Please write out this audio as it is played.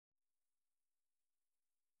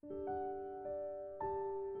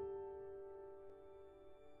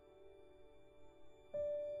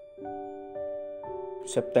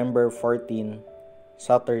September 14,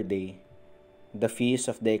 Saturday, the feast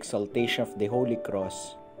of the Exaltation of the Holy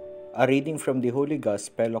Cross. A reading from the Holy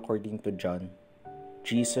Gospel according to John.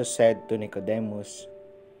 Jesus said to Nicodemus,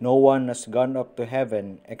 "No one has gone up to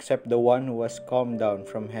heaven except the one who has come down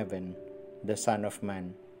from heaven, the Son of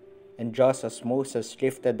Man. And just as Moses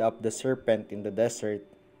lifted up the serpent in the desert,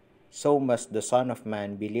 so must the Son of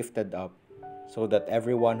Man be lifted up, so that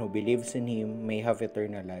everyone who believes in him may have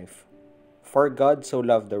eternal life. For God so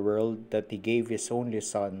loved the world that he gave his only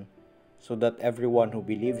Son, so that everyone who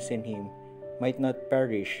believes in him might not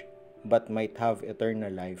perish, but might have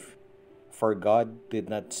eternal life. For God did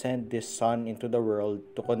not send his Son into the world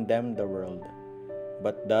to condemn the world,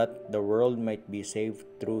 but that the world might be saved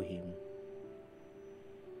through him."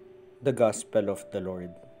 The Gospel of the Lord.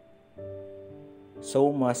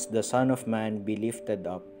 So must the Son of Man be lifted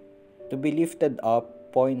up. To be lifted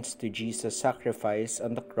up points to Jesus' sacrifice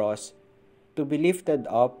on the cross. To be lifted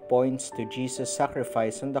up points to Jesus'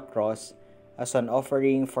 sacrifice on the cross as an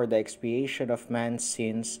offering for the expiation of man's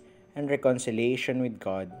sins and reconciliation with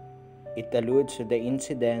God. It alludes to the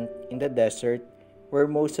incident in the desert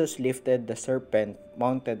where Moses lifted the serpent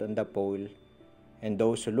mounted on the pole, and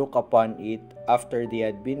those who look upon it after they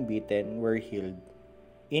had been beaten were healed.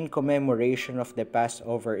 In commemoration of the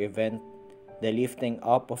Passover event, the lifting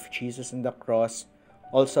up of Jesus on the cross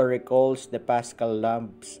also recalls the Paschal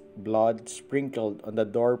lamb's blood sprinkled on the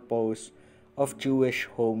doorposts of Jewish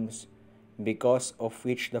homes, because of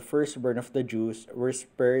which the firstborn of the Jews were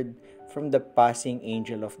spared from the passing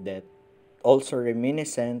angel of death. Also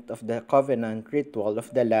reminiscent of the covenant ritual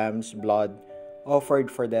of the lamb's blood offered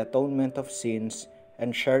for the atonement of sins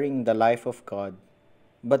and sharing the life of God.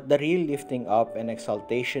 But the real lifting up and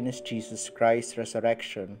exaltation is Jesus Christ's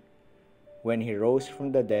resurrection, when he rose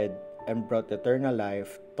from the dead and brought eternal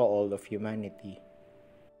life to all of humanity.